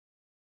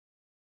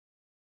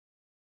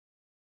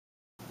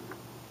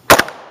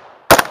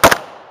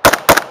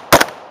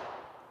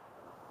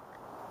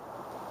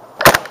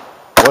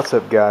What's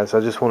up, guys?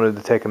 I just wanted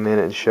to take a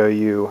minute and show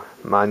you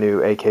my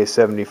new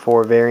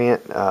AK-74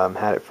 variant.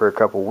 Had it for a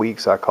couple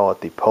weeks. I call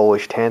it the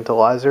Polish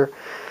Tantalizer.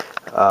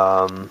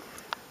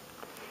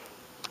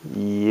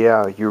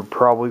 Yeah, you're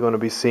probably going to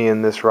be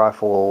seeing this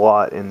rifle a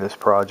lot in this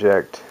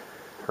project,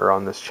 or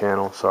on this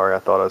channel. Sorry, I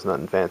thought I was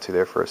nothing fancy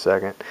there for a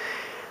second.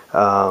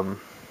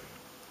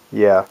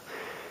 Yeah,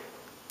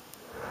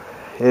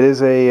 it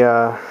is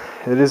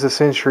a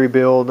century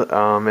build.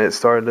 It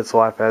started its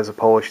life as a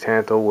Polish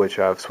Tantal, which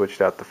I've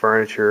switched out the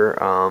furniture.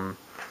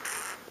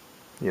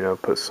 You know, I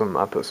put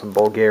some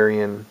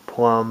Bulgarian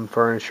plum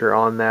furniture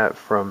on that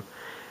from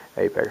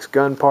Apex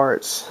Gun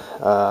Parts.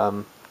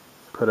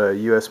 Put a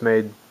US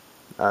made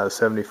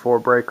 74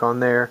 brake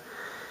on there.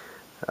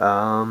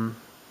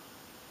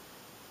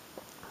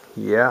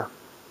 Yeah,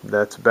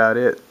 that's about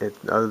it.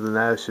 Other than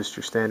that, it's just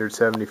your standard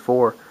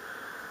 74.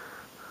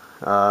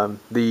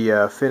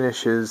 The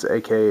finish is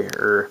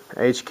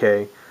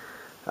HK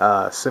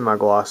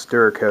semi-gloss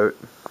Duracoat,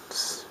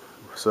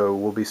 so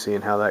we'll be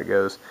seeing how that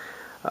goes.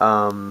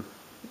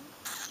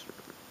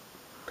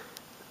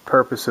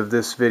 Purpose of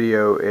this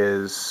video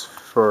is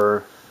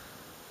for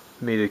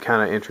me to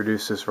kind of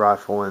introduce this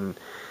rifle and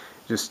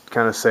just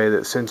kind of say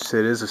that since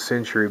it is a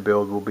century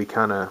build, we'll be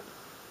kind of,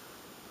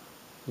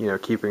 you know,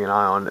 keeping an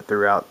eye on it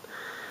throughout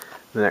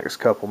the next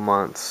couple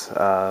months,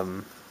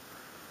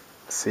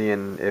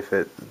 seeing if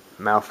it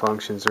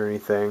malfunctions or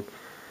anything.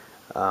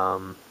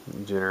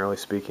 Generally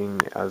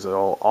speaking, as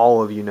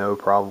all of you know,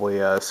 probably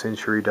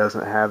Century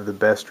doesn't have the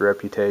best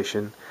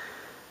reputation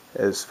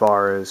as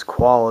far as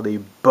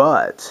quality,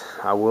 but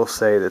I will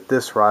say that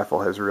this rifle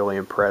has really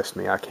impressed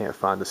me. I can't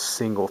find a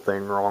single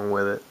thing wrong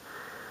with it.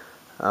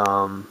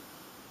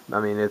 I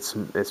mean,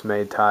 it's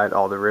made tight.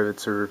 All the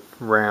rivets are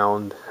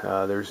round.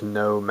 There's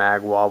no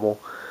mag wobble,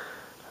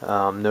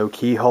 no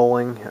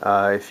keyholing.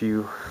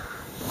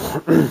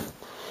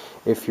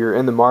 If you're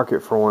in the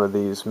market for one of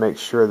these, make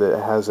sure that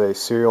it has a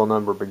serial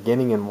number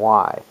beginning in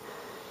Y.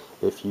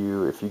 If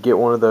you get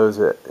one of those,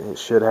 it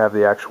should have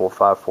the actual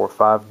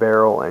 545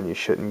 barrel, and you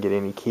shouldn't get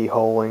any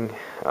keyholing.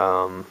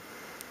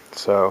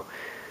 So,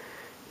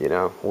 you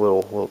know,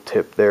 little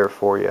tip there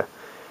for you.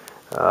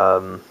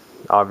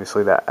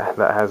 Obviously, that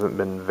hasn't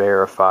been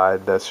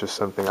verified. That's just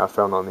something I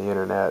found on the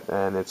internet,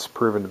 and it's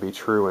proven to be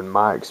true in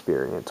my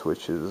experience,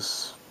 which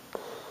is,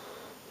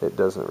 it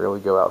doesn't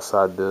really go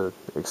outside the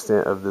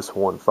extent of this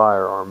one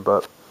firearm.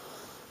 But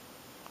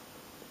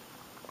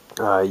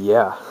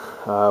yeah,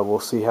 we'll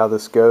see how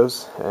this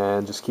goes,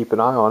 and just keep an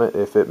eye on it.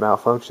 If it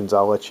malfunctions,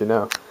 I'll let you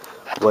know.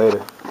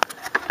 Later.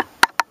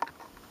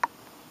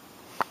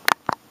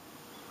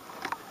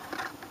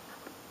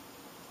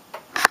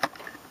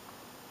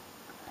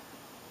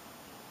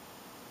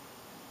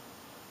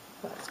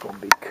 That's gonna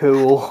be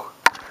cool.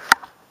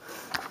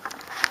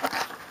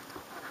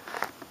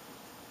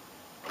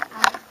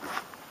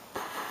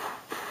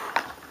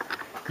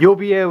 You'll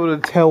be able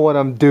to tell what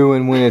I'm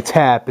doing when it's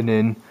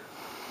happening.